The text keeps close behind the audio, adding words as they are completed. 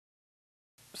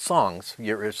songs,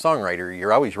 you're a songwriter,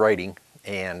 you're always writing,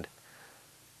 and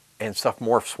stuff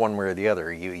morphs one way or the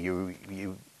other.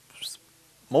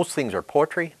 Most things are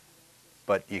poetry,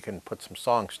 but you can put some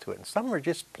songs to it. And some are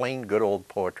just plain good old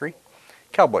poetry.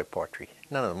 Cowboy poetry,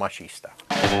 none of the mushy stuff.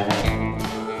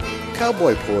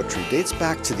 Cowboy poetry dates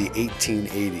back to the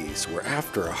 1880s, where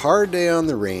after a hard day on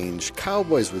the range,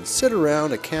 cowboys would sit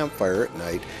around a campfire at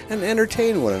night and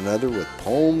entertain one another with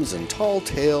poems and tall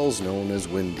tales known as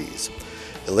windies.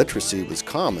 Illiteracy was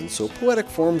common, so poetic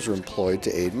forms were employed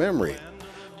to aid memory.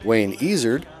 Wayne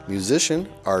Ezeard, musician,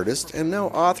 artist, and now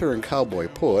author and cowboy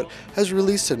poet, has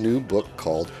released a new book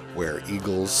called Where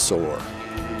Eagles Soar.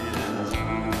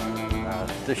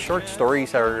 The short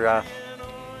stories are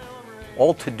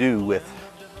all to do with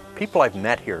people I've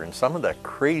met here and some of the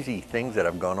crazy things that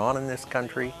have gone on in this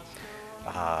country.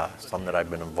 Some that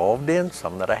I've been involved in,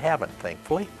 some that I haven't,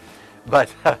 thankfully.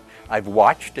 But I've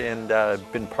watched and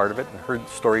been part of it and heard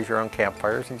stories around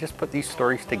campfires and just put these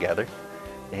stories together.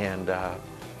 And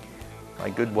my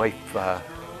good wife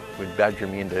would badger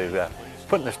me into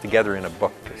putting this together in a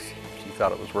book because she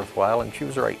thought it was worthwhile, and she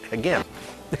was right again.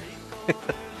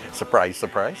 Surprise,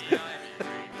 surprise.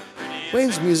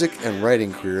 Wayne's music and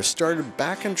writing career started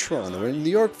back in Toronto in the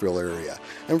Yorkville area,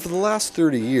 and for the last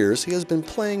 30 years he has been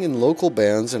playing in local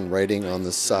bands and writing on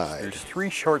the side. There's 3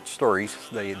 short stories.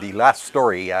 The last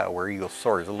story, Where Eagles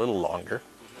Soar, is a little longer,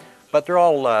 but they're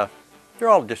all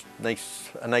just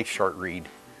a nice short read.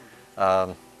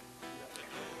 I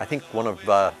think one of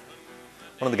the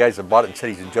guys that bought it and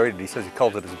said he's enjoyed it. He says he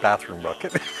calls it his bathroom book.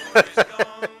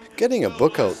 Getting a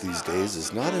book out these days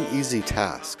is not an easy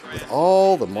task. With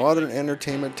all the modern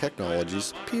entertainment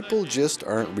technologies, people just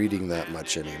aren't reading that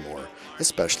much anymore,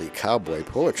 especially cowboy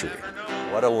poetry.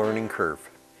 What a learning curve.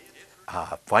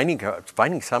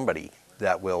 Finding somebody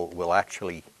that will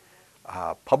actually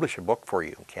publish a book for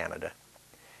you in Canada.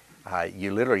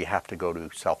 You literally have to go to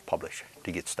self-publish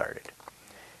to get started.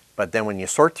 But then when you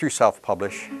sort through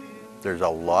self-publish, there's a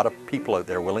lot of people out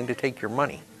there willing to take your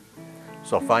money.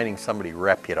 So finding somebody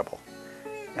reputable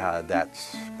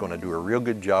that's going to do a real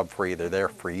good job for you, they're there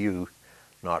for you,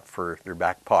 not for their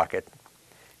back pocket.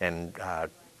 And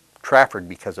Trafford,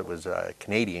 because it was a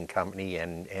Canadian company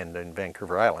and in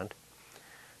Vancouver Island,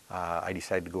 I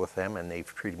decided to go with them, and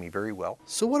they've treated me very well.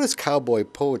 So what is cowboy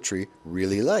poetry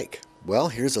really like? Well,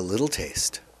 here's a little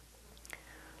taste.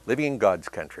 Living in God's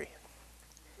country.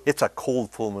 It's a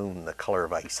cold full moon the color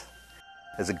of ice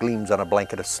as it gleams on a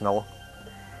blanket of snow.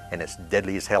 And it's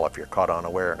deadly as hell if you're caught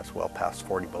unaware and it's well past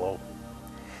 40 below.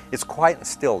 It's quiet and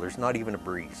still, there's not even a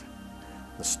breeze.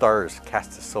 The stars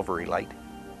cast a silvery light,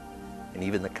 and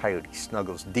even the coyote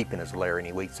snuggles deep in his lair and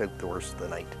he waits out the worst of the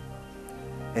night.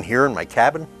 And here in my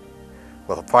cabin,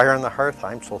 with a fire on the hearth,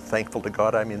 I'm so thankful to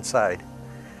God I'm inside,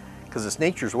 because it's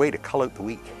nature's way to cull out the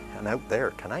weak, and out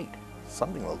there tonight,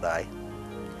 something will die.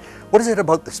 What is it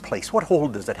about this place? What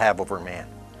hold does it have over man?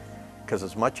 Because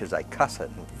as much as I cuss it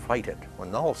and fight it,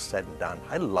 when all's said and done,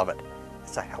 I love it.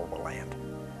 It's a hell of a land.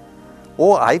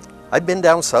 Oh, I've been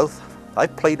down south.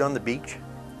 I've played on the beach.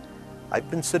 I've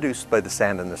been seduced by the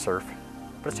sand and the surf.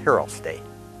 But it's here I'll stay.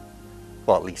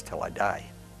 Well, at least till I die.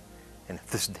 And if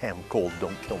this damn cold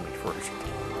don't kill me first.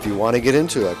 If you want to get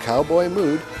into a cowboy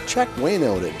mood, check Wayne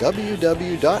out at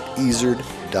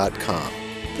www.ezeard.com.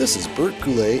 This is Bert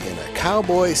Goulet in a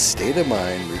cowboy state of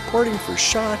mind, reporting for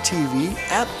Shaw TV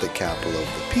at the capital of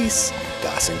the peace,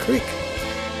 Dawson Creek.